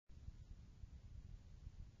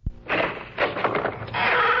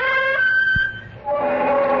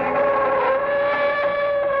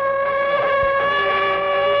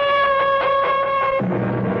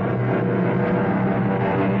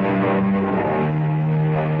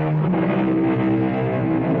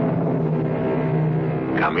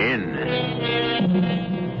Come in.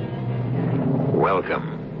 Welcome.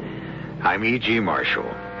 I'm E.G. Marshall.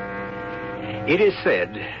 It is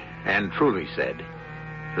said, and truly said,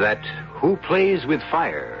 that who plays with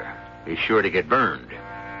fire is sure to get burned.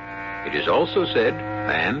 It is also said,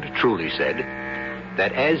 and truly said,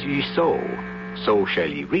 that as ye sow, so shall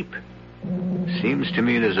ye reap. Seems to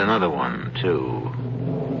me there's another one, too.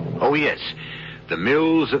 Oh, yes, the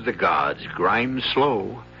mills of the gods grind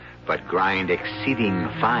slow, but grind exceeding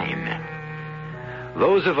fine.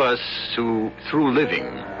 Those of us who, through living,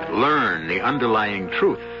 learn the underlying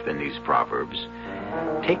truth in these proverbs,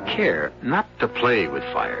 take care not to play with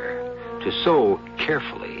fire, to sow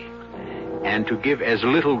carefully, and to give as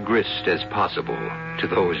little grist as possible to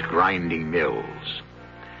those grinding mills.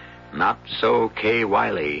 Not so Kay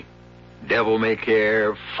Wiley,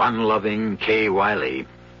 devil-may-care, fun-loving Kay Wiley.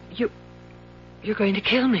 You're going to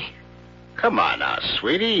kill me. Come on now,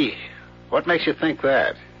 sweetie. What makes you think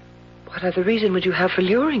that? What other reason would you have for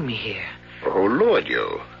luring me here? Who lured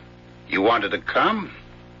you? You wanted to come?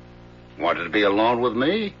 Wanted to be alone with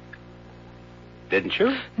me? Didn't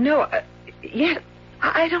you? No,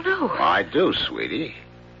 I don't know. I do, sweetie.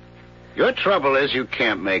 Your trouble is you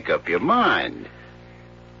can't make up your mind.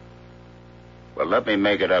 Well, let me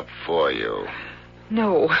make it up for you.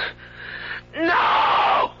 No.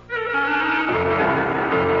 No!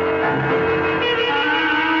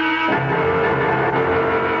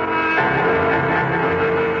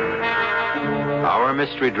 Our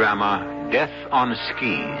mystery drama, Death on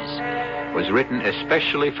Skis, was written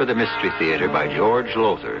especially for the Mystery Theater by George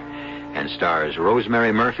Lothar and stars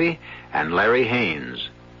Rosemary Murphy and Larry Haynes.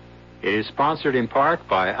 It is sponsored in part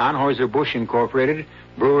by Anheuser-Busch Incorporated,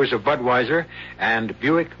 Brewers of Budweiser, and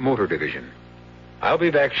Buick Motor Division. I'll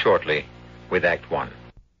be back shortly with Act One.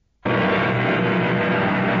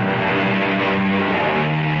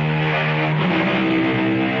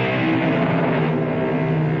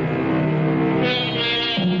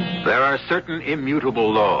 There are certain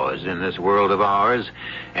immutable laws in this world of ours,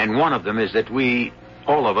 and one of them is that we,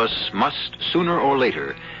 all of us, must sooner or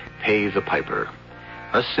later pay the piper.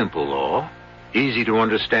 A simple law, easy to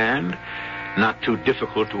understand, not too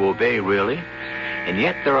difficult to obey, really. And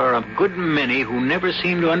yet there are a good many who never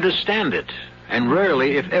seem to understand it, and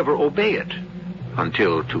rarely, if ever, obey it,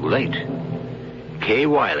 until too late. Kay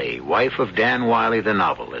Wiley, wife of Dan Wiley the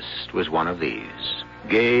novelist, was one of these.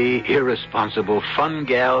 Gay, irresponsible, fun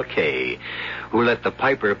gal Kay, who let the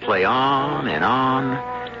piper play on and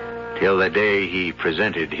on till the day he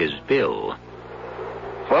presented his bill.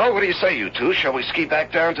 Well, what do you say, you two? Shall we ski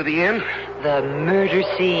back down to the inn? The murder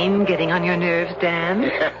scene getting on your nerves, Dan?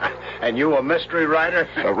 Yeah. And you a mystery writer?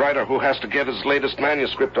 A writer who has to get his latest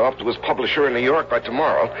manuscript off to his publisher in New York by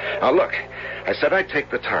tomorrow. Now, look, I said I'd take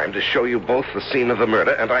the time to show you both the scene of the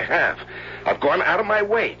murder, and I have. I've gone out of my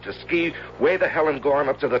way to ski way the hell and gone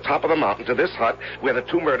up to the top of the mountain to this hut where the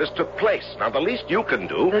two murders took place. Now, the least you can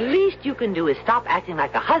do... The least you can do is stop acting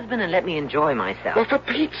like a husband and let me enjoy myself. Well, for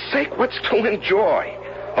Pete's sake, what's to enjoy?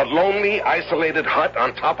 A lonely, isolated hut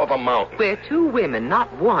on top of a mountain. Where two women, not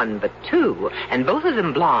one, but two, and both of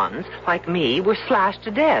them blondes, like me, were slashed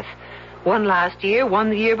to death. One last year, one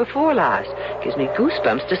the year before last. Gives me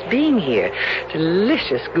goosebumps just being here.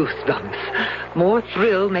 Delicious goosebumps. More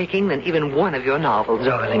thrill-making than even one of your novels,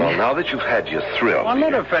 darling. Well, now that you've had your thrill... Well,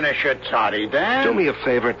 let her finish her toddy, Dan. Do me a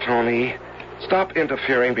favor, Tony. Stop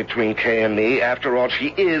interfering between Kay and me. After all,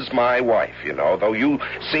 she is my wife, you know, though you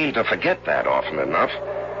seem to forget that often enough.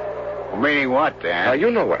 Meaning what, Dan? Now,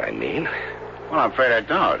 you know what I mean. Well, I'm afraid I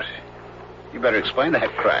don't. You better explain that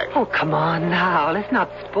crack. Oh, come on now. Let's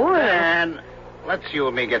not spoil. Dan, let's you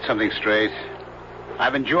and me get something straight.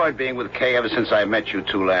 I've enjoyed being with Kay ever since I met you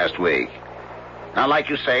two last week. Now, like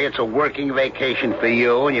you say, it's a working vacation for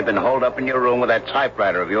you, and you've been holed up in your room with that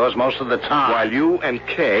typewriter of yours most of the time. While you and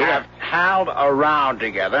Kay have howled around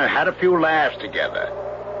together and had a few laughs together.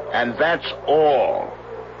 And that's all.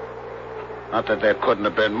 Not that there couldn't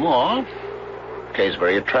have been more. Kay's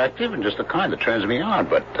very attractive and just the kind that turns me on,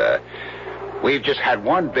 but we've just had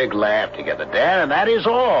one big laugh together, Dan, and that is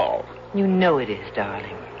all. You know it is,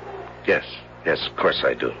 darling. Yes, of course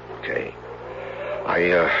I do, Kay.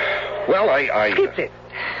 I Skip it.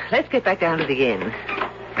 Let's get back down to the inn.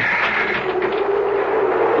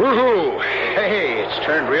 Woohoo! Hey, it's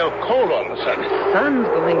turned real cold all of a sudden. The sun's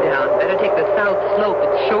going down. Better take the south slope.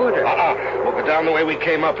 It's shorter. We'll go down the way we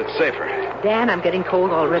came up. It's safer. Dan, I'm getting cold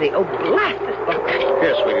already. Oh, blast this book.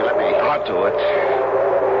 Here, sweetie, let me... I'll do it.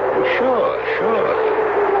 Sure.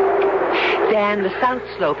 Dan, the south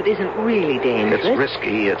slope, it isn't really dangerous. It's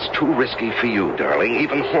risky. It's too risky for you, darling.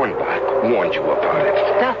 Even Hornbach warned you about it.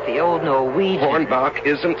 Stuffy old Norwegian. Hornbach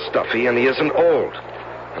isn't stuffy, and he isn't old.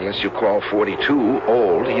 Unless you call 42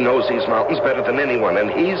 old, he knows these mountains better than anyone, and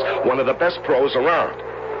he's one of the best pros around.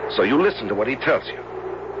 So you listen to what he tells you.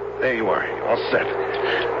 There you are, all set.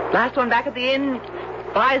 Last one back at the inn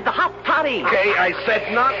buys the hot toddy. Okay, I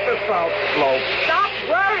said not the south slope. Stop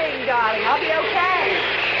worrying, darling. I'll be okay.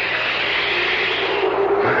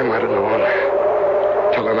 I might have known.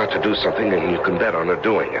 Tell her not to do something, and you can bet on her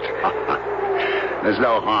doing it. There's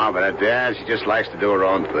no harm in it, Dad. She just likes to do her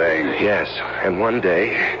own thing. Yes, and one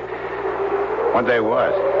day... One day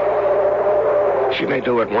what? She may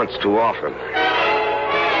do it once too often.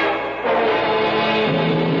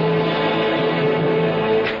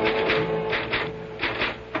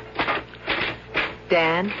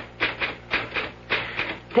 Dan?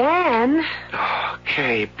 Dan?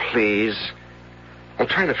 Okay, please. I'm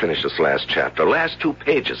trying to finish this last chapter. Last 2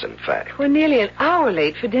 pages, in fact. We're nearly an hour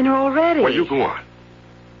late for dinner already. Well, you go on.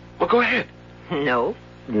 Well, go ahead. No,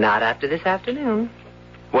 not after this afternoon.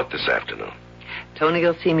 What this afternoon? Tony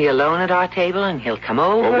will see me alone at our table, and he'll come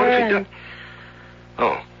over. Well, what if he does?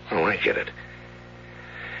 Oh, I get it.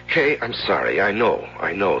 Kay, I'm sorry. I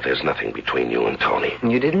know there's nothing between you and Tony.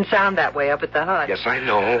 You didn't sound that way up at the hut. Yes, I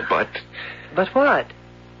know, but... But what?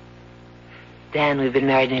 Dan, we've been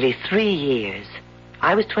married nearly 3 years.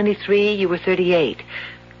 I was 23, you were 38.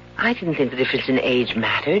 I didn't think the difference in age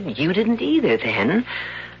mattered. You didn't either then.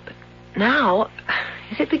 But now,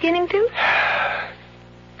 is it beginning to?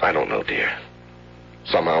 I don't know, dear.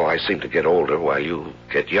 Somehow I seem to get older while you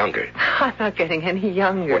get younger. I'm not getting any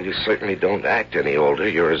younger. Well, you certainly don't act any older.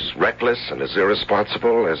 You're as reckless and as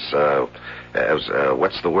irresponsible as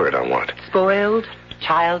what's the word I want? Spoiled?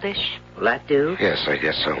 Childish? Will that do? Yes, I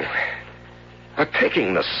guess so.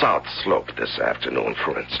 Taking the South Slope this afternoon,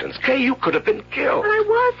 for instance. Kay, you could have been killed. But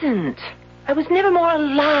I wasn't. I was never more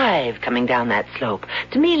alive coming down that slope.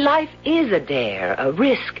 To me, life is a dare, a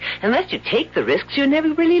risk. Unless you take the risks, you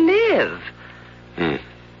never really live. Well,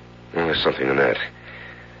 there's something in that.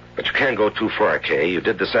 But you can't go too far, Kay. You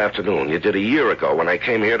did this afternoon. You did a year ago when I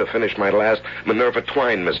came here to finish my last Minerva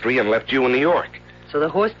Twine mystery and left you in New York. So the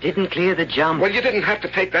horse didn't clear the jump. Well, you didn't have to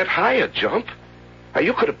take that higher jump.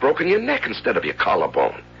 You could have broken your neck instead of your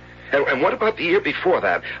collarbone. And what about the year before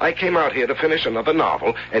that? I came out here to finish another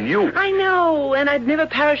novel, and you... I know, and I'd never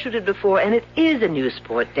parachuted before, and it is a new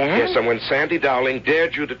sport, Dan. Yes, and when Sandy Dowling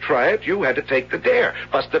dared you to try it, you had to take the dare.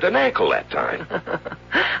 Busted an ankle that time.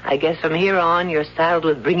 I guess from here on, you're saddled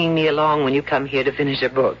with bringing me along when you come here to finish a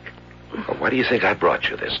book. Well, why do you think I brought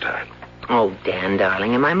you this time? Oh, Dan,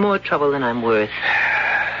 darling, am I more trouble than I'm worth?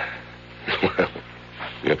 Well,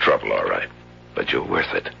 you're trouble, all right. But you're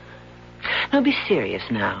worth it. No, be serious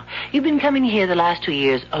now. You've been coming here the last 2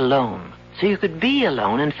 years alone, so you could be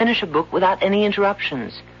alone and finish a book without any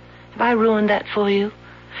interruptions. Have I ruined that for you?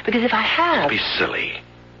 Because if I have... Don't be silly.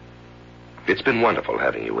 It's been wonderful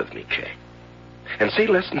having you with me, Kay. And see,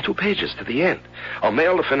 less than 2 pages to the end. I'll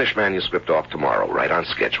mail the finished manuscript off tomorrow, right on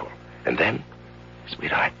schedule. And then,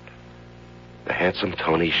 sweetheart, the handsome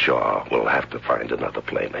Tony Shaw will have to find another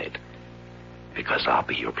playmate. Because I'll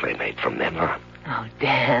be your playmate from then on. Oh,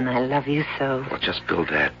 Dan, I love you so. Well, just build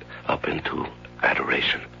that up into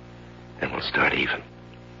adoration, and we'll start even.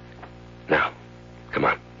 Now, come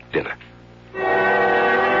on, dinner.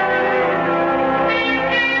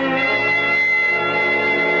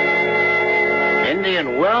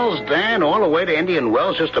 Indian Wells, Dan? All the way to Indian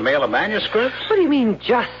Wells just to mail a manuscript? What do you mean,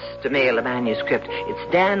 just to mail a manuscript?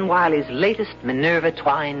 It's Dan Wiley's latest Minerva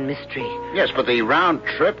Twine mystery. Yes, but the round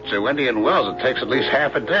trip to Indian Wells, it takes at least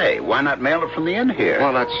half a day. Why not mail it from the inn here?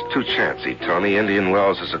 Well, that's too chancy, Tony. Indian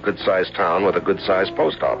Wells is a good-sized town with a good-sized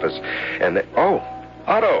post office. And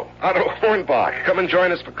Otto Hornbach, come and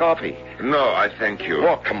join us for coffee. No, I thank you.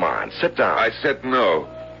 Oh, come on, sit down. I said no.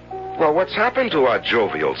 Well, what's happened to our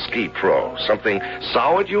jovial ski pro? Something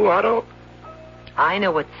soured you, Otto? I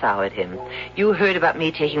know what soured him. You heard about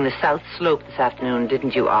me taking the South Slope this afternoon,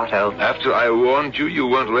 didn't you, Otto? After I warned you, you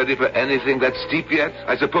weren't ready for anything that steep yet?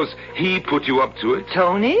 I suppose he put you up to it?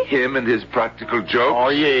 Tony? Him and his practical jokes? Oh,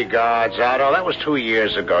 ye gods, Otto. That was 2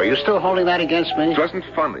 years ago. You still holding that against me? It wasn't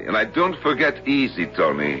funny, and I don't forget easy,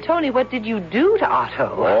 Tony. Tony, what did you do to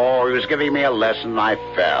Otto? Oh, he was giving me a lesson. I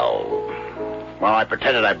fell. Well, I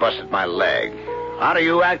pretended I busted my leg. Otto,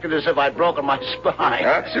 you acted as if I'd broken my spine.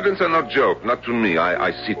 Accidents are not joke, not to me.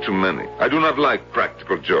 I see too many. I do not like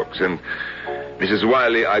practical jokes, and Mrs.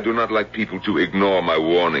 Wiley, I do not like people to ignore my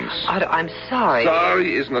warnings. Otto, I'm sorry.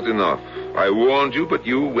 Sorry is not enough. I warned you, but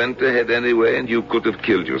you went ahead anyway, and you could have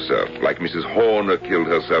killed yourself, like Mrs. Horner killed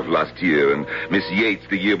herself last year, and Miss Yates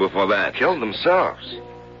the year before that. Killed themselves.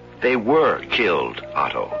 They were killed,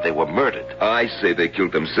 Otto. They were murdered. I say they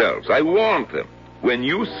killed themselves. I warned them. When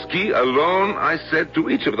you ski alone, I said to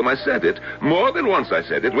each of them, I said it. More than once I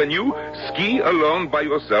said it. When you ski alone by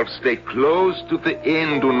yourself, stay close to the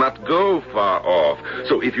inn. Do not go far off.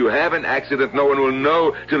 So if you have an accident, no one will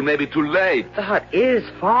know till maybe too late. The hut is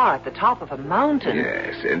far at the top of a mountain.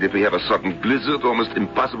 Yes, and if we have a sudden blizzard, almost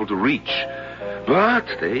impossible to reach. But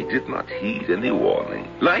they did not heed any warning.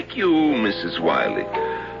 Like you, Mrs. Wiley.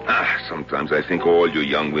 Sometimes I think all you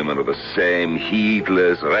young women are the same.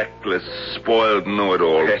 Heedless, reckless, spoiled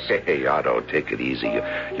know-it-all. Hey, Otto, take it easy.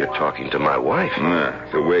 You're talking to my wife.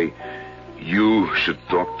 The way you should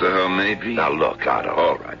talk to her, maybe. Now, look, Otto.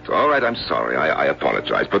 All right, I'm sorry. I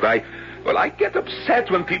apologize. But I get upset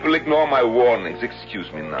when people ignore my warnings.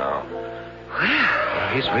 Excuse me now. Well,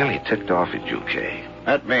 he's really ticked off at you, Kay.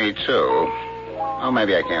 At me, too. Oh,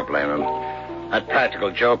 maybe I can't blame him. That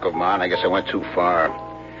practical joke of mine, I guess I went too far.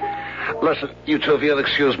 Listen, you two, if you'll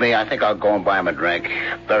excuse me, I think I'll go and buy him a drink.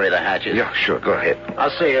 Bury the hatches. Yeah, sure, go ahead. I'll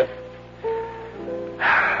see you.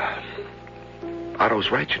 Otto's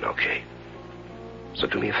right, you know, Kay. So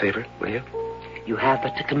do me a favor, will you? You have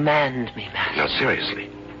but to command me, Master. Now, seriously.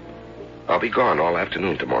 I'll be gone all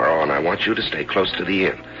afternoon tomorrow, and I want you to stay close to the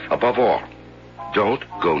inn. Above all, don't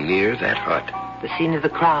go near that hut. The scene of the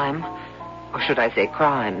crime? Or should I say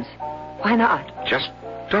crimes? Why not? Just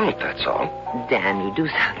don't, that's all. Dan, you do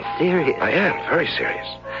sound serious. I am, very serious.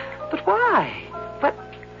 But why?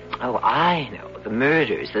 Oh, I know. The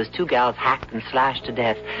murders. Those two gals hacked and slashed to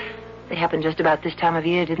death. They happened just about this time of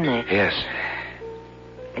year, didn't they? Yes.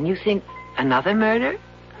 And you think another murder?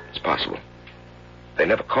 It's possible. They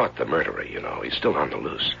never caught the murderer, you know. He's still on the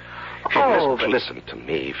loose. Oh, Listen to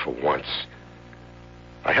me for once.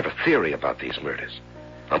 I have a theory about these murders.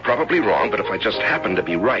 I'm probably wrong, but if I just happen to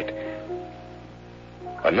be right,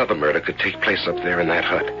 another murder could take place up there in that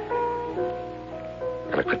hut.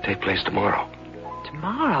 And it could take place tomorrow.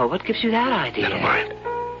 Tomorrow? What gives you that idea? Never mind.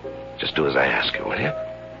 Just do as I ask you, will you?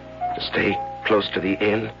 Just stay close to the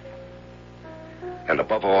inn. And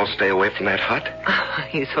above all, stay away from that hut.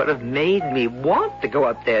 You sort of made me want to go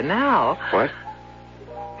up there now. What?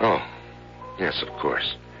 Oh, yes, of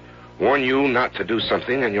course. Warn you not to do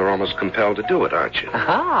something, and you're almost compelled to do it, aren't you?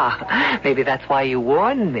 Maybe that's why you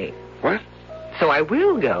warned me. What? So I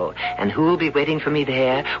will go. And who'll be waiting for me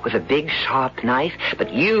there with a big, sharp knife?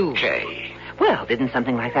 But you. Kay. Well, didn't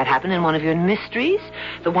something like that happen in one of your mysteries?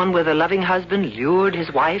 The one where the loving husband lured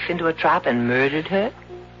his wife into a trap and murdered her?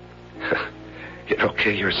 You know,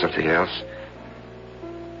 Kay, you're something else.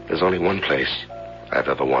 There's only one place I've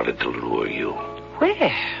ever wanted to lure you.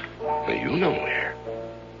 Where? Well, you know where.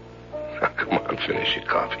 Now, come on, finish your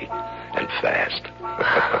coffee. And fast.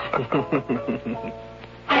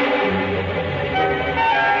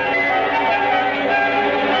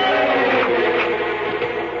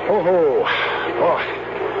 Oh,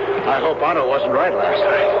 I hope Otto wasn't right last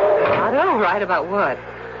night. Otto? Right about what?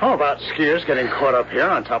 Oh, about skiers getting caught up here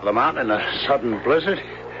on top of the mountain in a sudden blizzard.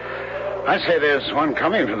 I'd say there's one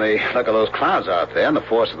coming from the look of those clouds out there and the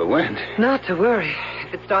force of the wind. Not to worry.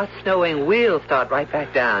 If it starts snowing, we'll start right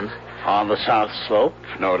back down. On the south slope,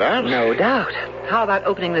 no doubt. No doubt. How about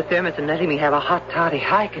opening the thermos and letting me have a hot toddy?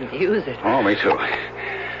 I can use it. Oh, me too.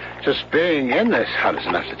 Just being in this hut is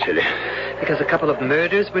enough to chill you. Because a couple of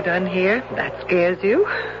murders were done here? That scares you?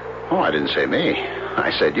 Oh, I didn't say me.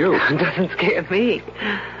 I said you. It doesn't scare me.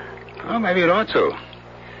 Oh, maybe it ought to.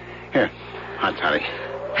 Here, hot toddy.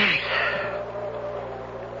 Thanks.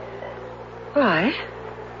 Why?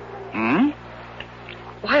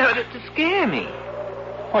 Why ought it to scare me?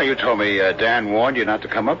 Well, you told me Dan warned you not to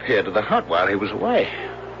come up here to the hut while he was away.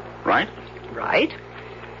 Right? Right.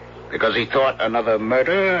 Because he thought another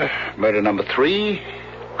murder number 3,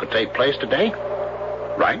 could take place today.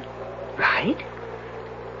 Right? Right.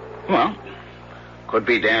 Well, could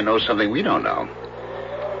be Dan knows something we don't know.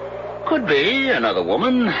 Could be another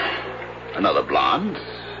woman, another blonde,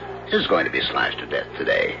 is going to be slashed to death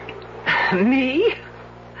today. Me?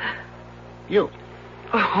 You.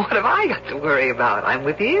 Oh, what have I got to worry about? I'm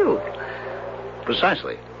with you.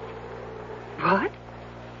 Precisely. What?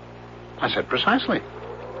 I said precisely.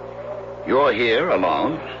 You're here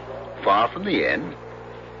alone, far from the inn,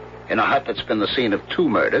 in a hut that's been the scene of 2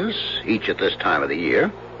 murders, each at this time of the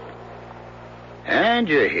year. And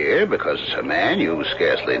you're here because a man you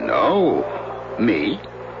scarcely know, me,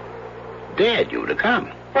 dared you to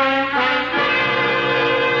come.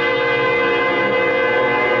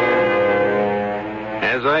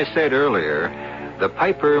 As I said earlier, the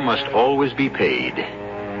piper must always be paid.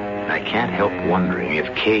 I can't help wondering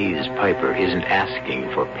if Kay's piper isn't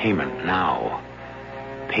asking for payment now.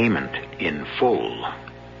 Payment in full.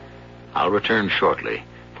 I'll return shortly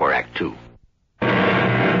for Act 2.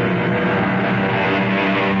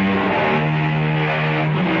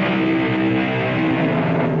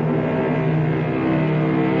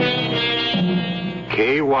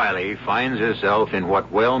 finds herself in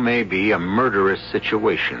what well may be a murderous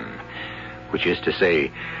situation, which is to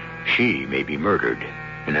say, she may be murdered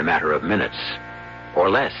in a matter of minutes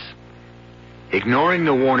or less. Ignoring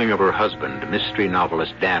the warning of her husband, mystery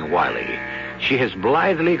novelist Dan Wiley, she has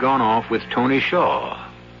blithely gone off with Tony Shaw,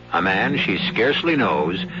 a man she scarcely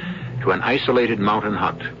knows, to an isolated mountain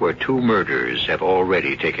hut where 2 murders have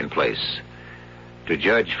already taken place. To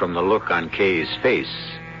judge from the look on Kay's face,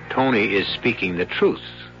 Tony is speaking the truth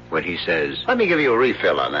when he says, Let me give you a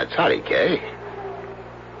refill on that toddy, Kay.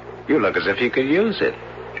 You look as if you could use it.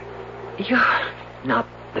 You're not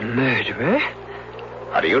the murderer.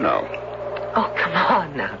 How do you know? Oh, come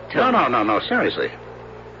on now, Tony. No, seriously.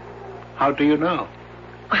 How do you know?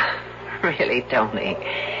 Really, Tony.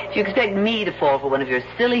 If you expect me to fall for one of your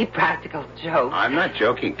silly practical jokes... I'm not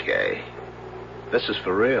joking, Kay. This is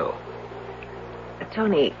for real.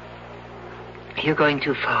 Tony, you're going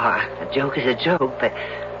too far. A joke is a joke, but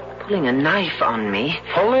pulling a knife on me...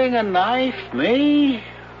 Pulling a knife? Me?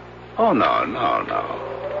 Oh,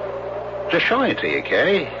 no. Just showing it to you,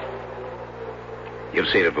 Kay. You've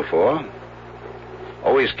seen it before.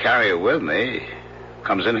 Always carry it with me.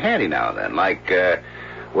 Comes in handy now and then. Like,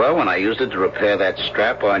 when I used it to repair that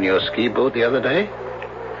strap on your ski boot the other day.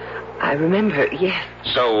 I remember, yes.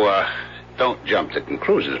 So, don't jump to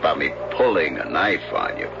conclusions about me pulling a knife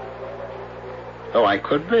on you. Oh, I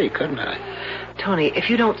could be, couldn't I? Tony, if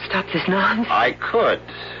you don't stop this nonsense... I could,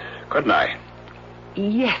 couldn't I?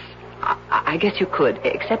 Yes, I guess you could,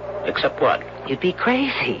 except... Except what? You'd be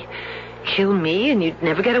crazy. Kill me and you'd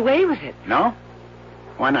never get away with it. No?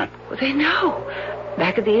 Why not? Well, they know.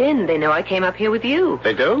 Back at the inn, they know I came up here with you.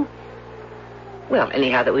 They do? Well,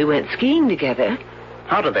 anyhow, that we went skiing together.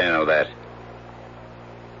 How do they know that?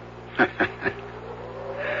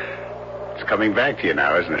 It's coming back to you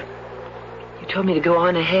now, isn't it? You told me to go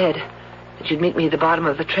on ahead, that you'd meet me at the bottom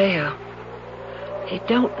of the trail. They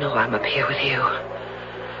don't know I'm up here with you.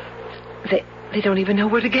 They don't even know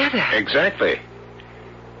we're together. Exactly.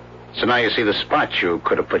 So now you see the spot you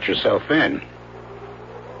could have put yourself in.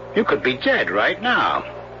 You could be dead right now.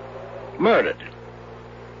 Murdered.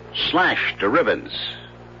 Slashed to ribbons.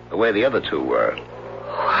 The way the other 2 were.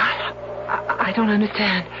 What? I don't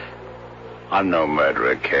understand. I'm no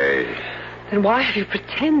murderer, Kay. Then why have you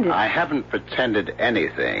pretended? I haven't pretended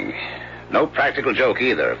anything. No practical joke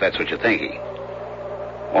either, if that's what you're thinking.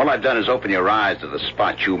 All I've done is open your eyes to the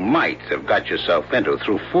spot you might have got yourself into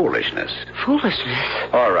through foolishness. Foolishness?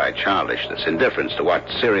 All right, childishness, indifference to what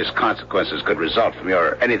serious consequences could result from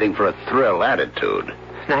your anything-for-a-thrill attitude.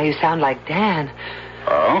 Now you sound like Dan.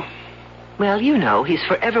 Oh? Well, you know, he's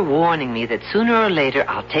forever warning me that sooner or later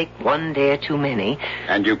I'll take one dare too many.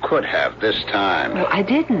 And you could have this time. Well, I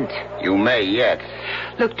didn't. You may yet.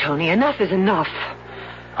 Look, Tony, enough is enough.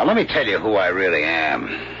 Now, let me tell you who I really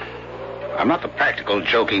am. I'm not the practical,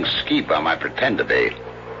 joking ski bum I pretend to be.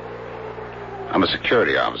 I'm a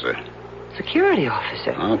security officer. Security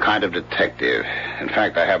officer? Oh, kind of detective. In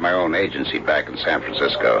fact, I have my own agency back in San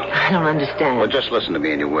Francisco. I don't understand. Well, just listen to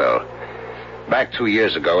me and you will. Back 2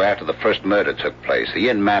 years ago, after the first murder took place, the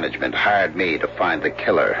inn management hired me to find the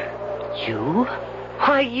killer. You?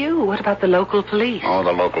 Why you? What about the local police? Oh,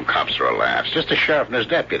 the local cops are a laugh. It's just a sheriff and his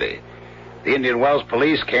deputy. The Indian Wells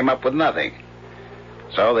police came up with nothing.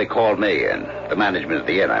 So they called me in. The management of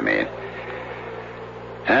the inn, I mean.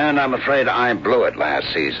 And I'm afraid I blew it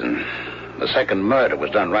last season. The second murder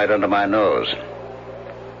was done right under my nose.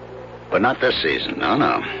 But not this season.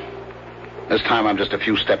 No. This time I'm just a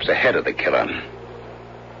few steps ahead of the killer.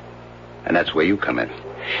 And that's where you come in.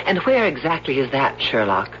 And where exactly is that,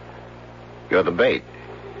 Sherlock? You're the bait.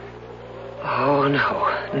 Oh, no.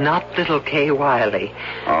 Not little Kay Wiley.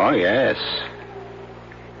 Oh, yes.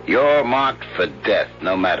 You're marked for death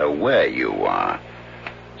no matter where you are.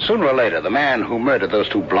 Sooner or later, the man who murdered those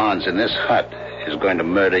 2 blondes in this hut is going to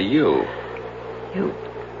murder you.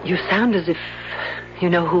 You sound as if you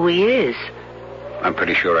know who he is. I'm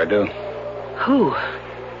pretty sure I do. Who?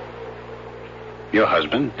 Your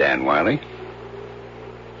husband, Dan Wiley.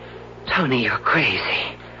 Tony, you're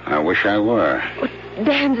crazy. I wish I were.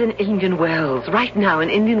 Dan's in Indian Wells. Right now in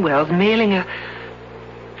Indian Wells, mailing a...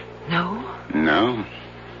 No? No.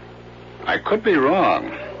 I could be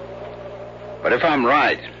wrong. But if I'm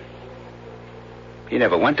right, he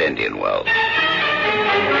never went to Indian Wells.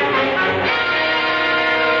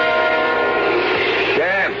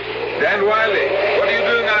 Dan Wiley, what are you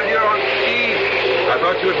doing out here on skis? I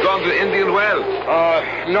thought you had gone to Indian Wells.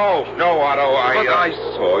 No, Otto, But I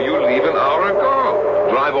saw you leave an hour ago.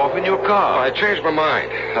 Drive off in your car. I changed my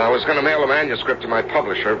mind. I was going to mail a manuscript to my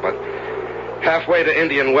publisher, but halfway to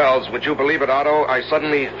Indian Wells, would you believe it, Otto, I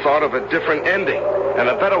suddenly thought of a different ending, and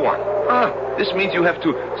a better one. This means you have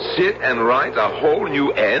to sit and write a whole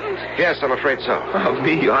new end? Yes, I'm afraid so.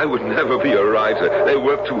 Me, I would never be a writer. They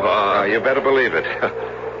work too hard. You better believe it.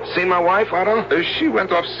 Seen my wife, Otto? She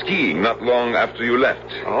went off skiing not long after you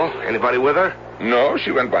left. Oh, anybody with her? No, she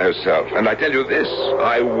went by herself. And I tell you this,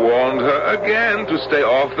 I warned her again to stay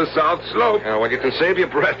off the South Slope. Well, you can save your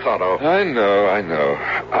breath, Otto. I know.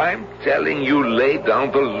 I'm telling you, lay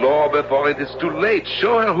down the law before it is too late.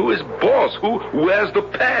 Show her who is boss, who wears the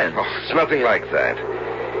pants. Oh, it's nothing like that.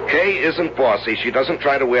 Kay isn't bossy. She doesn't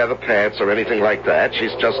try to wear the pants or anything like that.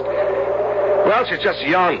 She's just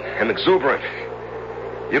young and exuberant.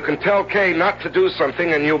 You can tell Kay not to do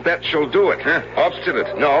something, and you bet she'll do it. Huh?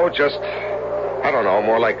 Obstinate? No, just, I don't know,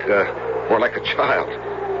 more like a child.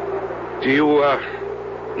 Do you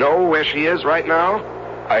know where she is right now?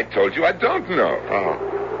 I told you I don't know.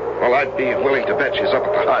 Oh. Well, I'd be willing to bet she's up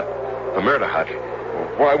at the hut, the murder hut.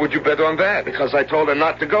 Why would you bet on that? Because I told her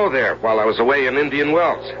not to go there while I was away in Indian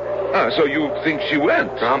Wells. So you think she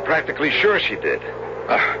went? I'm practically sure she did.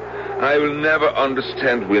 I will never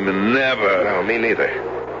understand women, never. No, me neither.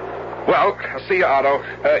 Well, I'll see you, Otto.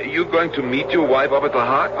 You going to meet your wife up at the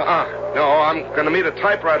hut? No, I'm going to meet a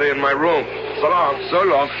typewriter in my room. So long. So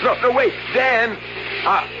long. No, wait, Dan.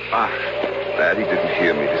 Glad he didn't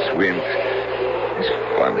hear me, this wind. It's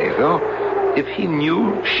funny, though. If he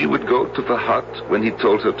knew she would go to the hut when he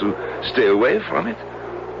told her to stay away from it.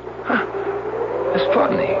 It's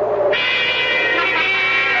funny.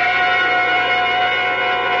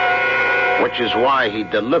 Which is why he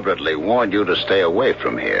deliberately warned you to stay away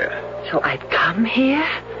from here. So I'd come here?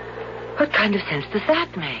 What kind of sense does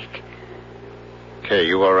that make? Kay,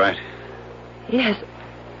 you all right? Yes.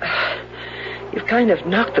 You've kind of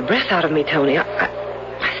knocked the breath out of me, Tony.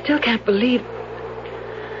 I still can't believe...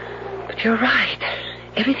 But you're right.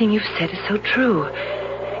 Everything you've said is so true.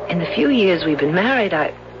 In the few years we've been married,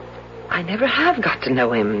 I never have got to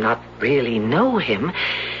know him, not really know him.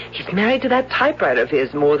 He's married to that typewriter of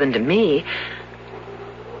his more than to me.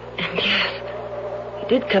 And yes, he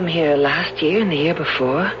did come here last year and the year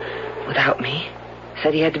before, without me.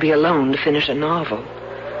 Said he had to be alone to finish a novel.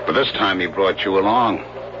 But this time he brought you along.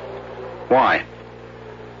 Why?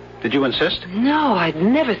 Did you insist? No, I'd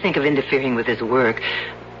never think of interfering with his work.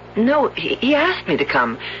 No, he asked me to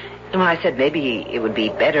come. And when I said maybe it would be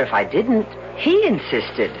better if I didn't, he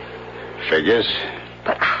insisted. Figures.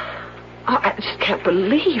 But I just can't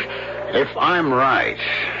believe... If I'm right,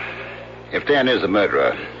 if Dan is the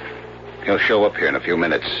murderer, he'll show up here in a few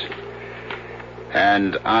minutes.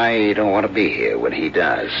 And I don't want to be here when he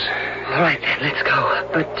does. All right, then, let's go.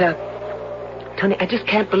 But, Tony, I just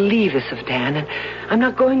can't believe this of Dan, and I'm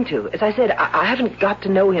not going to. As I said, I haven't got to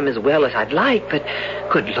know him as well as I'd like, but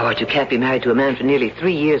good Lord, you can't be married to a man for nearly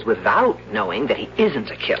 3 years without knowing that he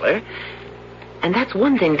isn't a killer. And that's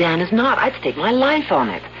one thing Dan is not. I'd stake my life on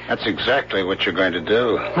it. That's exactly what you're going to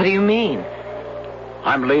do. What do you mean?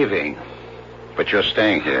 I'm leaving, but you're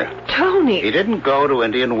staying here. Tony! He didn't go to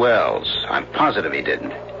Indian Wells. I'm positive he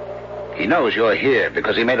didn't. He knows you're here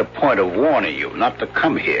because he made a point of warning you not to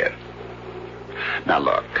come here. Now,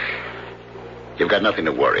 look. You've got nothing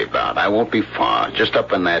to worry about. I won't be far, just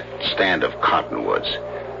up in that stand of cottonwoods.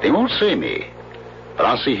 They won't see me, but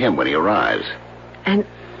I'll see him when he arrives. And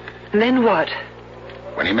then what?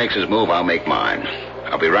 When he makes his move, I'll make mine.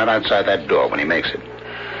 I'll be right outside that door when he makes it.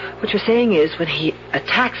 What you're saying is when he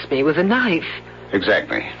attacks me with a knife.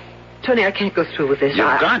 Exactly. Tony, I can't go through with this.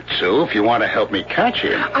 You've got to if you want to help me catch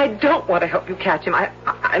him. I don't want to help you catch him.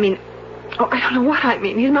 I mean... Oh, I don't know what I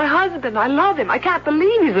mean. He's my husband. I love him. I can't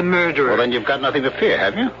believe he's a murderer. Well, then you've got nothing to fear,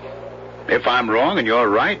 have you? If I'm wrong and you're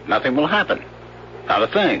right, nothing will happen. Not a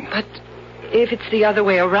thing. But if it's the other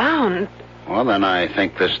way around... Well, then I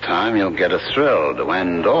think this time you'll get a thrill to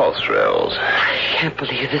end all thrills. I can't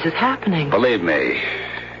believe this is happening. Believe me,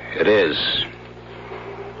 it is.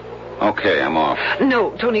 Okay, I'm off.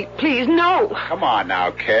 No, Tony, please, no. Come on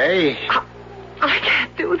now, Kay. I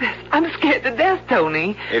can't do this. I'm scared to death,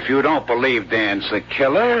 Tony. If you don't believe Dan's the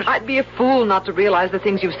killer... I'd be a fool not to realize the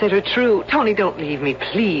things you've said are true. Tony, don't leave me,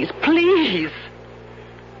 please. Please.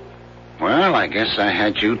 Well, I guess I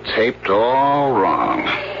had you taped all wrong.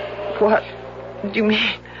 What do you mean?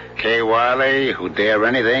 Kay Wiley, who dare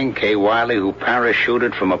anything. Kay Wiley, who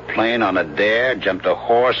parachuted from a plane on a dare, jumped a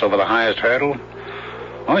horse over the highest hurdle.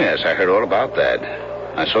 Oh, yes, I heard all about that.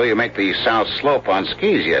 I saw you make the South Slope on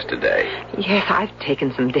skis yesterday. Yes, I've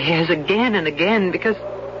taken some dares again and again because...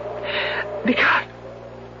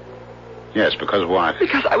 Yes, because what?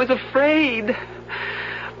 Because I was afraid.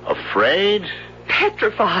 Afraid?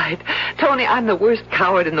 Petrified. Tony, I'm the worst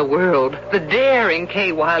coward in the world. The daring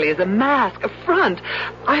Kay Wiley is a mask, a front.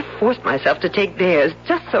 I forced myself to take dares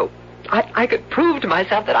just so I could prove to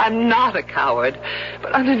myself that I'm not a coward.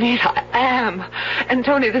 But underneath, I am. And,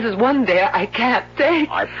 Tony, this is one dare I can't take.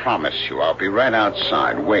 I promise you I'll be right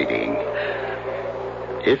outside waiting.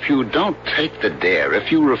 If you don't take the dare,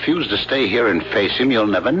 if you refuse to stay here and face him, you'll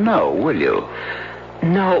never know, will you?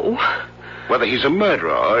 No. Whether he's a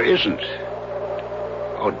murderer or isn't.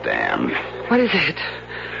 Oh, damn. What is it?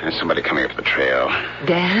 There's somebody coming up the trail.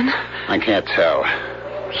 Dan? I can't tell.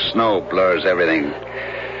 Snow blurs everything.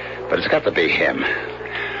 But it's got to be him.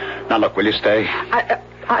 Now, look, will you stay?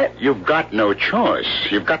 You've got no choice.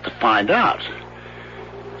 You've got to find out.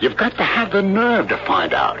 You've got to have the nerve to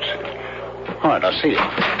find out. All right, I'll see you.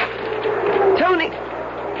 Tony!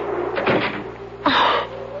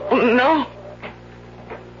 Oh, no.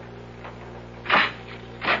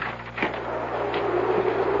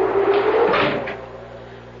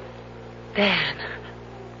 Dan.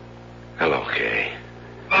 Hello, Kay.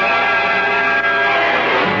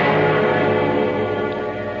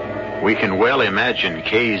 We can well imagine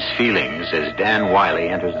Kay's feelings as Dan Wiley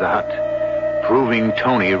enters the hut, proving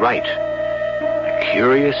Tony right. A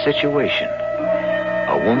curious situation.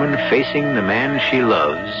 A woman facing the man she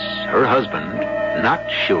loves, her husband, not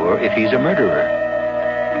sure if he's a murderer.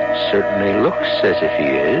 Certainly looks as if he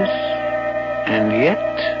is. And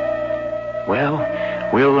yet, well,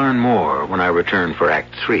 we'll learn more when I return for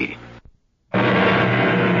Act 3.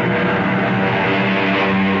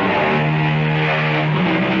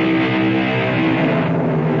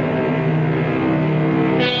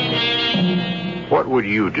 What would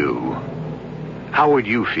you do? How would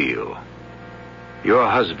you feel? Your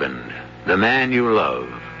husband, the man you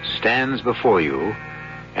love, stands before you,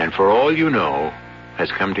 and for all you know,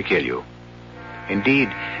 has come to kill you.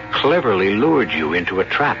 Indeed, cleverly lured you into a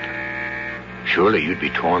trap. Surely you'd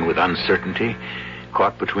be torn with uncertainty,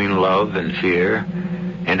 caught between love and fear,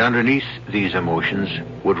 and underneath these emotions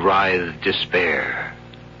would writhe despair.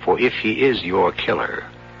 For if he is your killer,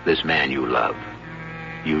 this man you love,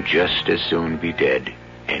 you'd just as soon be dead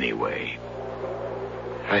anyway.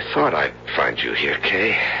 I thought I'd find you here,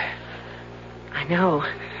 Kay. I know.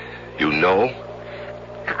 You know?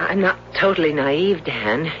 I'm not totally naive,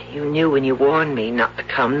 Dan. You knew when you warned me not to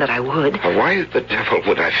come that I would. Well, why the devil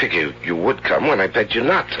would I figure you would come when I begged you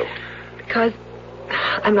not to? Because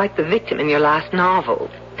I'm like the victim in your last novel,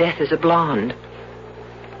 Death is a Blonde.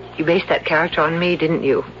 You based that character on me, didn't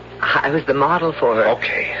you? I was the model for her.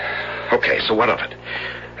 Okay, so what of it?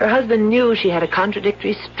 Her husband knew she had a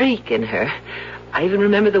contradictory streak in her. I even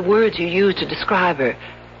remember the words you used to describe her.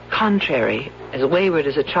 Contrary, as wayward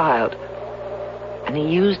as a child. And he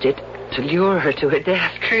used it to lure her to her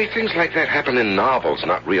death. Kay, things like that happen in novels,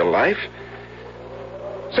 not real life.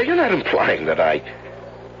 So you're not implying that I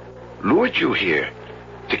lured you here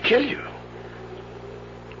to kill you?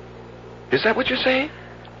 Is that what you're saying?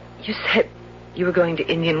 You said you were going to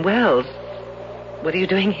Indian Wells. What are you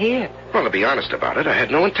doing here? Well, to be honest about it, I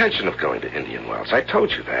had no intention of going to Indian Wells. I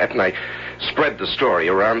told you that, and I spread the story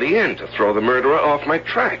around the inn to throw the murderer off my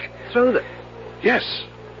track. Throw the... Yes.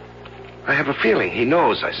 I have a feeling he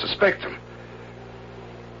knows I suspect him.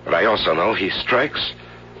 But I also know he strikes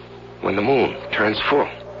when the moon turns full.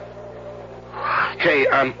 Kay,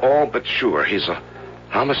 I'm all but sure he's a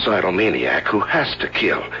homicidal maniac who has to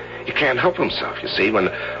kill. He can't help himself, you see, when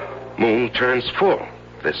the moon turns full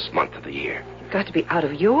this month of the year. You've got to be out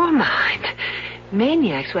of your mind.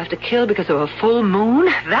 Maniacs who have to kill because of a full moon?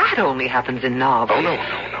 That only happens in novels. Oh,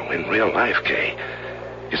 no. In real life, Kay.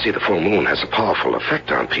 You see, the full moon has a powerful effect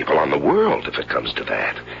on people, on the world, if it comes to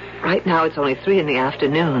that. Right now, it's only 3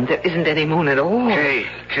 p.m. There isn't any moon at all.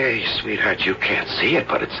 Kay, sweetheart, you can't see it,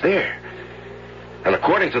 but it's there. And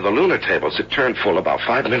according to the lunar tables, it turned full about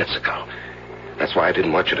 5 minutes ago. That's why I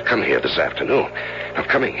didn't want you to come here this afternoon. Now,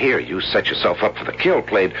 coming here, you set yourself up for the kill,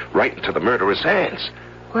 played right into the murderer's hands.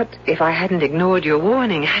 What if I hadn't ignored your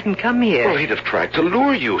warning, hadn't come here? Well, he'd have tried to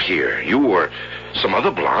lure you here. You or some other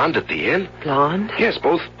blonde at the inn. Blonde? Yes,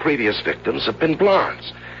 both previous victims have been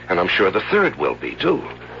blondes. And I'm sure the third will be, too.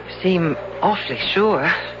 You seem awfully sure.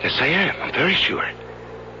 Yes, I am. I'm very sure.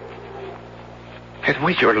 And the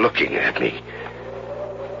way you're looking at me...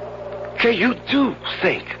 Kay, you do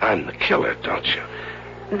think I'm the killer, don't you?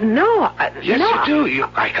 No, Yes, no, you do.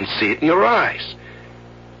 I can see it in your eyes.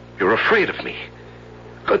 You're afraid of me.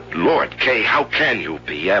 Good Lord, Kay, how can you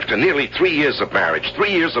be after nearly 3 years of marriage,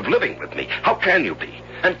 3 years of living with me? How can you be?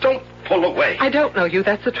 And don't pull away. I don't know you.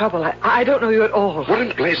 That's the trouble. I don't know you at all. What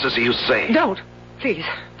in blazes are you saying? Don't. Please,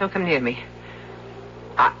 don't come near me.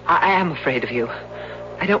 I am afraid of you.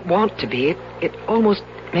 I don't want to be. It almost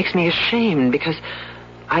makes me ashamed because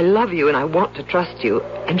I love you and I want to trust you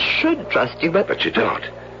and should trust you, but... But you don't.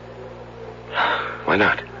 Why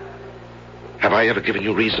not? Have I ever given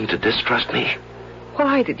you reason to distrust me?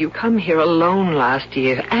 Why did you come here alone last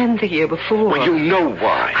year and the year before? Well, you know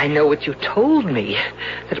why. I know what you told me.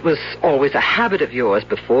 That it was always a habit of yours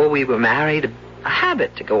before we were married. A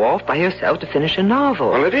habit to go off by yourself to finish a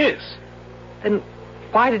novel. Well, it is. Then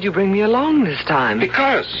why did you bring me along this time?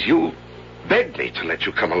 Because you begged me to let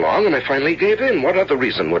you come along, and I finally gave in. What other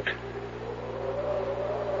reason would...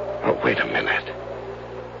 Oh, wait a minute.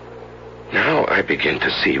 Now I begin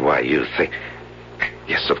to see why you think...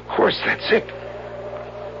 Yes, of course, that's it.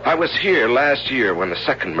 I was here last year when the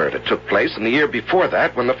second murder took place, and the year before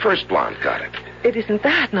that when the first blonde got it. It isn't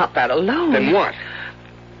that, not that alone. Then what?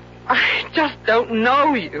 I just don't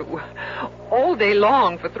know you. All day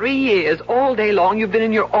long, for 3 years, all day long, you've been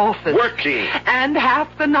in your office. Working. And half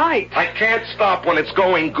the night. I can't stop when it's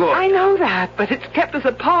going good. I know that, but it's kept us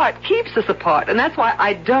apart, keeps us apart, and that's why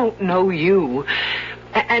I don't know you.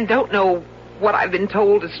 And don't know what I've been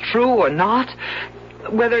told is true or not.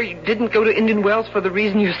 Whether you didn't go to Indian Wells for the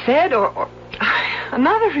reason you said, or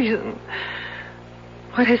another reason.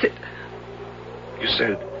 What is it? You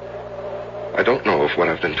said, I don't know if what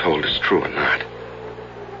I've been told is true or not.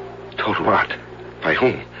 Told what? By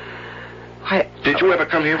whom? Did you ever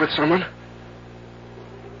come here with someone?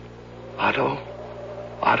 Otto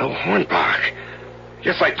Hornbach.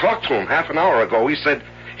 Yes, I talked to him half an hour ago. He said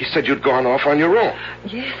you'd gone off on your own.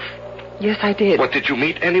 Yes, I did. What, did you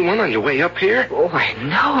meet anyone on your way up here? Oh, I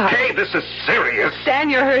know. Hey, this is serious.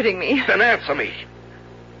 Stan, you're hurting me. Then answer me.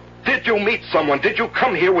 Did you meet someone? Did you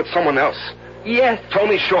come here with someone else? Yes.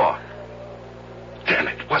 Tony Shaw. Damn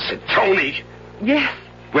it, was it Tony? Yes.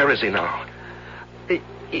 Where is he now?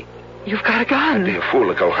 You've got a gun. I'd be a fool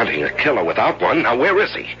to go hunting a killer without one. Now, where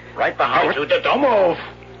is he? Right behind you. Don't move.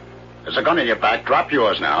 There's a gun in your back. Drop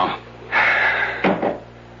yours now.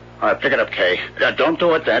 All right, pick it up, Kay. Don't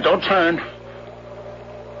do it there. Don't turn.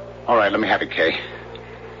 All right, let me have it, Kay.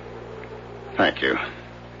 Thank you.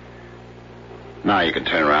 Now you can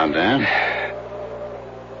turn around, Dan.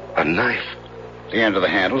 A knife? The end of the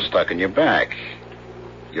handle stuck in your back.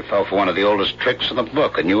 You fell for one of the oldest tricks in the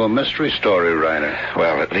book, and you were a mystery story writer.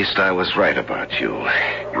 Well, at least I was right about you.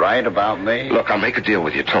 Right about me? Look, I'll make a deal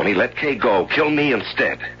with you, Tony. Let Kay go. Kill me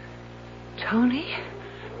instead. Tony?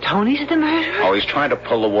 Tony's the murderer? Oh, he's trying to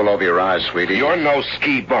pull the wool over your eyes, sweetie. You're no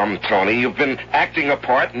ski bum, Tony. You've been acting a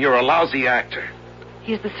part, and you're a lousy actor.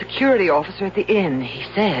 He's the security officer at the inn, he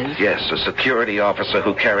says. Yes, a security officer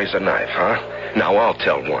who carries a knife, huh? Now, I'll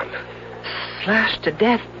tell one. Slashed to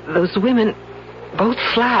death. Those women, both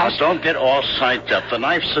slashed. Now, don't get all psyched up. The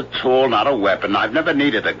knife's a tool, not a weapon. I've never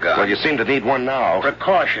needed a gun. Well, you seem to need one now.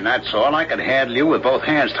 Precaution, that's all. I can handle you with both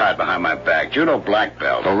hands tied behind my back. Judo black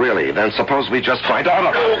belt. Oh, really? Then suppose we just find out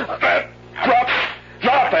about that.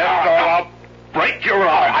 Drop it, or I'll break your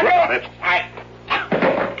arm. Drop it.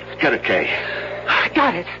 Get it, Kay. I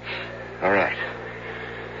got it. All right.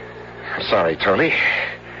 I'm sorry, Tony.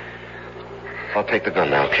 I'll take the gun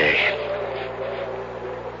now, Kay.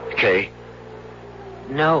 Kay?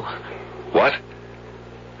 No. What?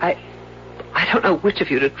 I don't know which of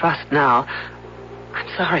you to trust now. I'm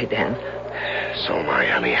sorry, Dan. So am I,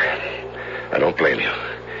 honey. I don't blame you.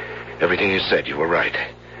 Everything you said, you were right.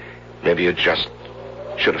 Maybe you just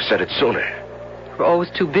should have said it sooner. We're always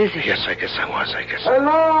too busy. Yes, I guess I was.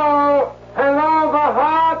 Hello,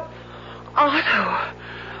 Bahad.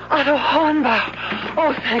 Otto Hornbach.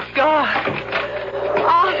 Oh, thank God.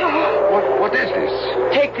 Otto. What is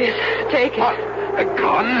this? Take this. Take it. What? A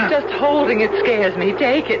gun? Just holding it scares me.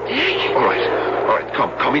 Take it. All right.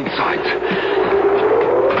 Come inside.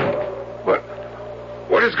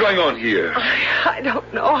 What is going on here? I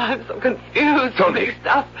don't know. I'm so confused. Tony. Mixed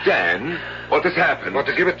up. Dan, what has happened? Well,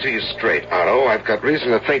 to give it to you straight, Otto, I've got reason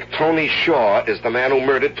to think Tony Shaw is the man who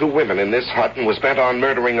murdered 2 women in this hut and was bent on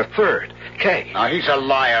murdering a third. Kay. Now, he's a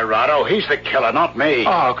liar, Otto. He's the killer, not me.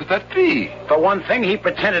 How could that be? For one thing, he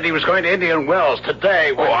pretended he was going to Indian Wells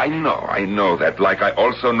today. Oh, I know that. Like I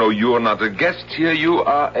also know you are not a guest here. You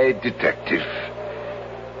are a detective.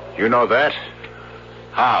 You know that?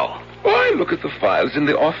 How? Why, look at the files in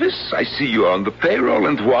the office. I see you are on the payroll,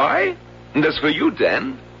 and why? And as for you,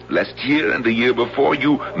 Dan, last year and the year before,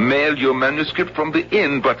 you mailed your manuscript from the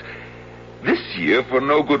inn, but this year, for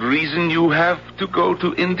no good reason, you have to go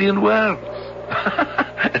to Indian Wells.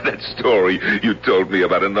 That story you told me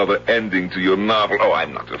about another ending to your novel. Oh,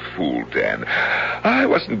 I'm not a fool, Dan. I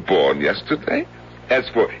wasn't born yesterday. As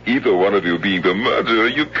for either one of you being the murderer,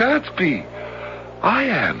 you can't be. I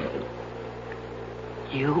am.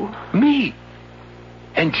 You? Me.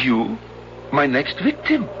 And you, my next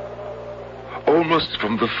victim. Almost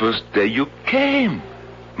from the first day you came,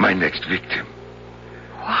 my next victim.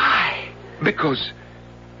 Why? Because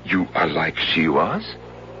You are like she was?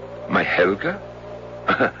 My Helga?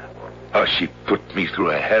 Oh, she put me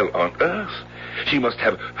through a hell on earth. She must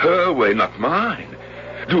have her way, not mine.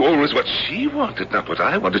 Do always what she wanted, not what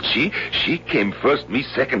I wanted. She came first, me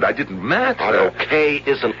second. I didn't matter. Otto, Kay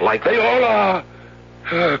isn't like They that. all are.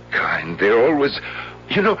 Her kind. They're always,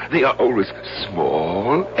 they are always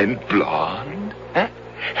small and blonde.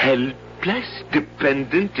 Helpless,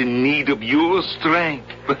 dependent, in need of your strength.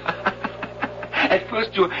 At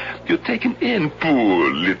first you're taken in,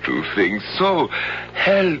 poor little thing, so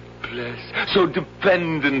helpless, so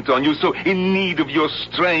dependent on you, so in need of your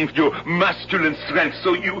strength, your masculine strength,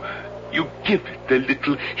 so you give it a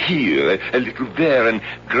little here, a little there, and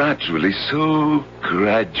gradually, so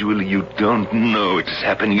gradually, you don't know it's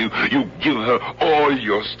happening. You give her all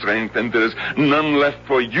your strength, and there's none left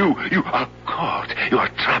for you. You are caught. You are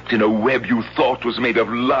trapped in a web you thought was made of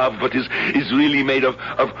love, but is really made of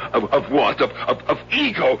what? Of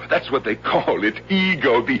ego. That's what they call it.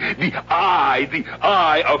 Ego. The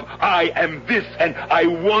I of I am this, and I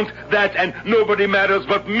want that, and nobody matters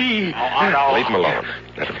but me. Leave him alone.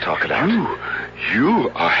 Let him talk it out. You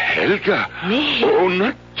are Helga. Me? Oh,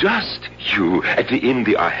 not just you. At the inn,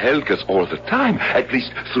 there are Helgas all the time. At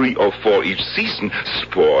least 3 or 4 each season.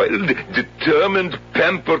 Spoiled, determined,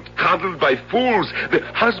 pampered, coddled by fools. The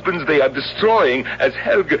husbands they are destroying as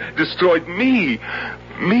Helga destroyed me.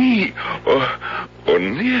 Me. Or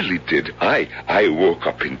nearly did. I woke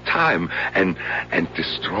up in time and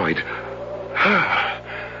destroyed her.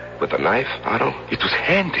 With a knife, Otto? It was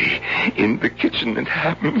handy in the kitchen it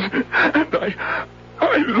happened. And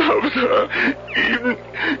I loved her.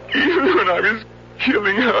 Even when I was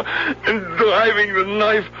killing her and driving the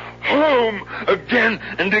knife home again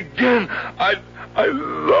and again. I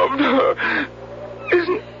loved her.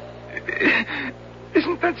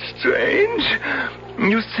 Isn't that strange?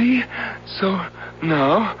 You see, so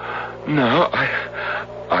now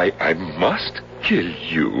I must kill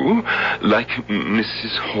you, like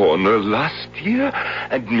Mrs. Horner last year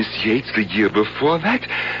and Miss Yates the year before that.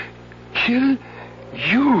 Kill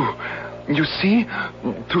you. You see,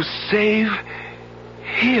 to save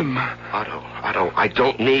him. Otto, I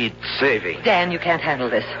don't need saving. Dan, you can't handle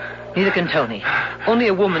this. Neither can Tony. Only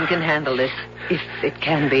a woman can handle this, if it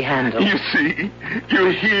can be handled. You see, you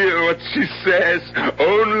hear what she says.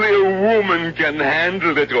 Only a woman can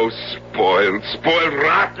handle it. Oh, spoiled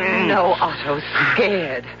rotten. No, Otto,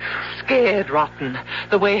 scared rotten.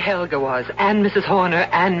 The way Helga was, and Mrs. Horner,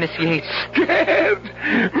 and Miss Yates. Scared?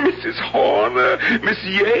 Mrs. Horner, Miss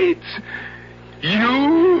Yates?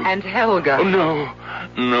 You? And Helga. Oh,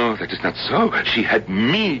 no, that is not so. She had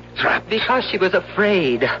me trapped. Because she was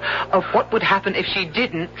afraid of what would happen if she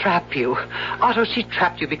didn't trap you. Otto, she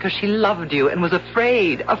trapped you because she loved you and was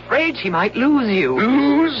afraid she might lose you.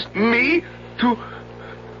 Lose me? To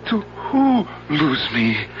who lose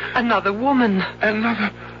me? Another woman. Another?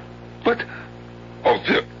 But,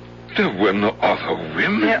 there were no other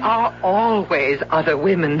women. There are always other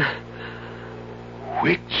women.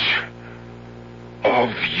 Which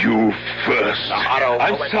of you first? Otto,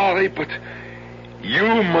 I'm sorry, but you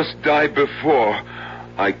must die before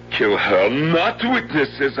I kill her. Not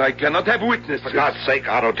witnesses. I cannot have witnesses. For God's sake,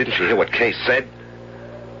 Otto, didn't you hear what Kay said?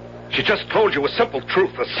 She just told you a simple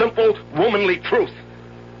truth, a simple, womanly truth.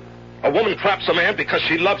 A woman traps a man because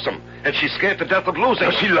she loves him, and she's scared to death of losing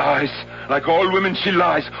him. She lies. Like all women, she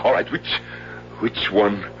lies. All right, which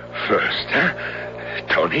one first, huh?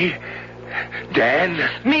 Tony? Dan?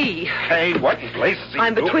 Me. Hey, what in blazes is he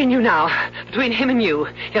I'm doing? between you now. Between him and you.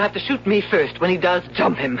 You'll have to shoot me first. When he does,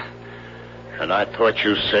 jump him. And I thought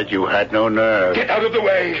you said you had no nerve. Get out of the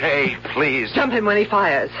way. Kay, please. Jump him when he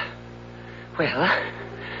fires. Well,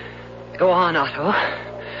 go on, Otto.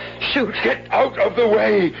 Shoot. Get out of the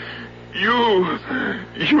way. You,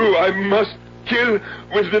 I must kill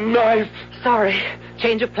with the knife. Sorry.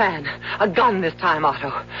 Change of plan. A gun this time,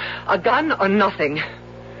 Otto. A gun or nothing.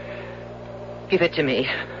 Give it to me.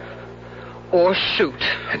 Or shoot.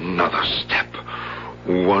 Another step.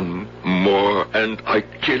 One more and I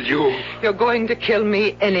kill you. You're going to kill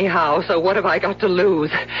me anyhow, so what have I got to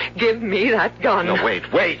lose? Give me that gun. No, wait.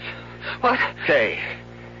 What?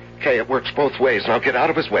 Kay, it works both ways. Now get out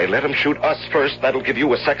of his way. Let him shoot us first. That'll give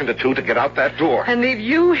you a second or two to get out that door. And leave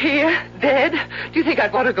you here, dead? Do you think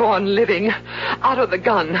I'd want to go on living? Out of the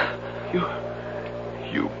gun.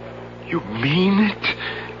 You mean it?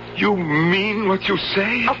 You mean what you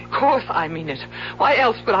say? Of course I mean it. Why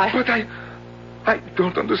else would I... But I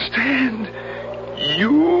don't understand.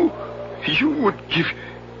 You would give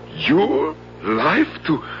your life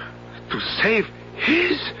to save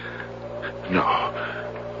his? No.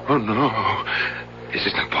 Oh, no. This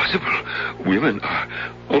is not possible. Women are...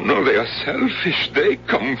 Oh, no, they are selfish. They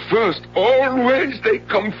come first. Always they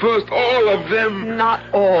come first. All of them. Not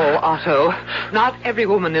all, Otto. Not every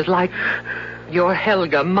woman is like your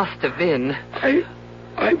Helga must have been.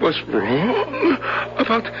 I was wrong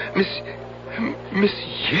about Miss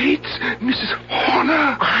Yates, Mrs.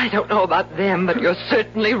 Horner. I don't know about them, but you're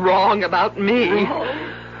certainly wrong about me.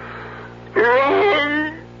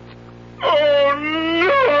 Wrong. Oh,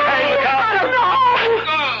 no.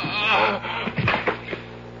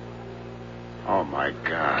 Oh, my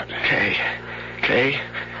God. Kay?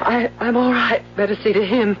 I'm all right. Better see to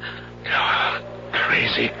him.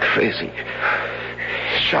 Crazy.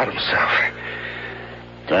 Shot himself.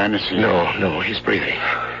 Dan, is he... No, he's breathing.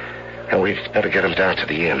 And we've got to get him down to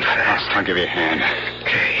the inn fast. I'll give you a hand.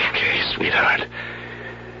 Kay, sweetheart.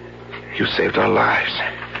 You saved our lives.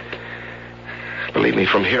 Believe me,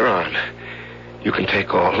 from here on, you can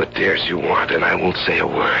take all the dares you want, and I won't say a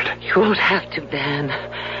word. You won't have to, Dan.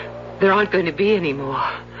 There aren't going to be any more.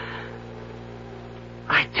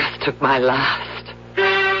 I just took my last.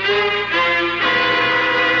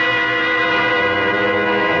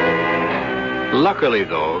 Luckily,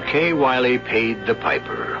 though, Kay Wiley paid the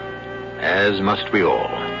piper, as must we all.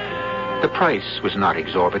 The price was not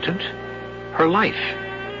exorbitant. Her life.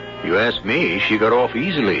 You ask me, she got off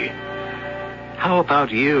easily. How about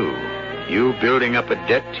you? You building up a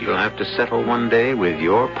debt you'll have to settle one day with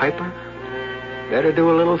your piper? Better do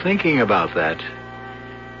a little thinking about that.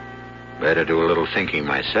 Better do a little thinking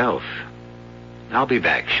myself. I'll be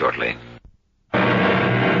back shortly.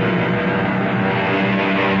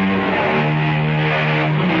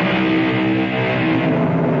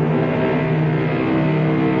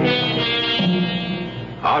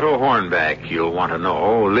 Otto Hornback, you'll want to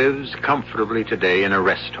know, lives comfortably today in a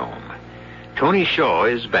rest home. Tony Shaw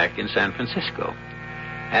is back in San Francisco.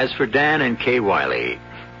 As for Dan and Kay Wiley,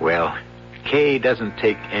 well, Kay doesn't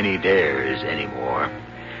take any dares anymore.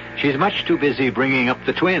 She's much too busy bringing up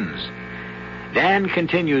the twins. Dan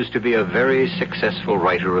continues to be a very successful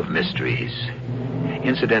writer of mysteries.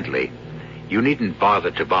 Incidentally, you needn't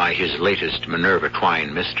bother to buy his latest Minerva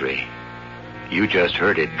Twine mystery. You just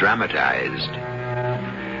heard it dramatized.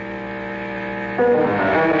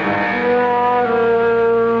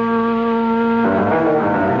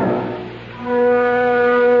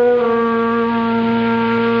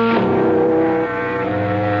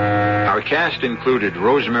 Our cast included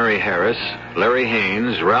Rosemary Harris, Larry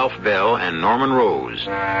Haynes, Ralph Bell, and Norman Rose.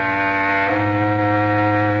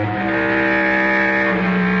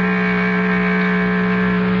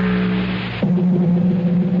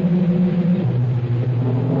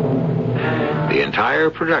 The entire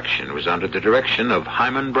production was under the direction of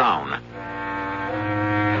Hyman Brown.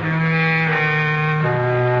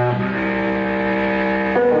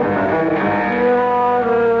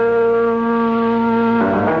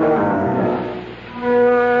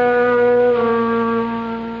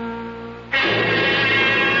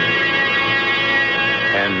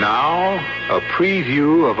 And now, a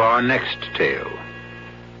preview of our next tale.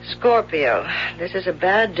 Scorpio, this is a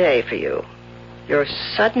bad day for you. Your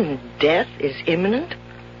sudden death is imminent.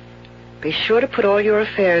 Be sure to put all your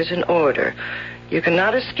affairs in order. You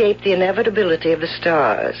cannot escape the inevitability of the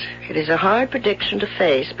stars. It is a hard prediction to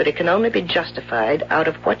face, but it can only be justified out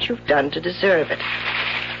of what you've done to deserve it.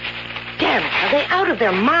 Damn it, are they out of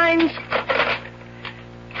their minds?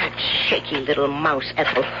 That shaky little mouse,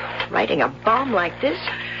 Ethel. Writing a bomb like this?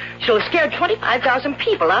 She'll have scared 25,000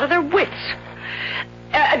 people out of their wits.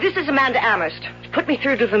 This is Amanda Amherst. Put me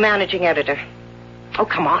through to the managing editor. Oh,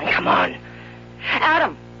 come on.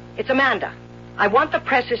 Adam, it's Amanda. I want the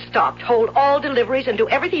presses stopped. Hold all deliveries and do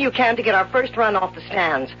everything you can to get our first run off the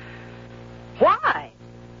stands. Why?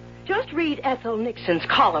 Just read Ethel Nixon's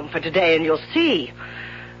column for today and you'll see.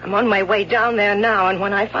 I'm on my way down there now, and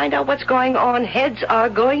when I find out what's going on, heads are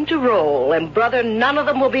going to roll, and, brother, none of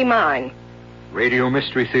them will be mine. Radio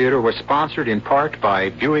Mystery Theater was sponsored in part by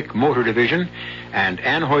Buick Motor Division and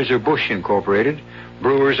Anheuser-Busch Incorporated,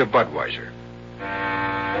 brewers of Budweiser.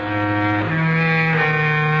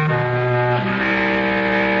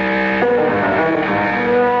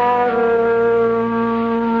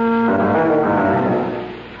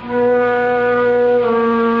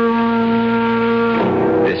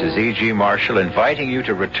 E.G. Marshall inviting you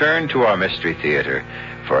to return to our Mystery Theater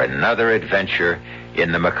for another adventure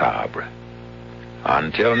in the macabre.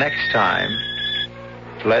 Until next time,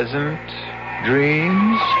 pleasant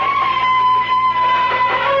dreams.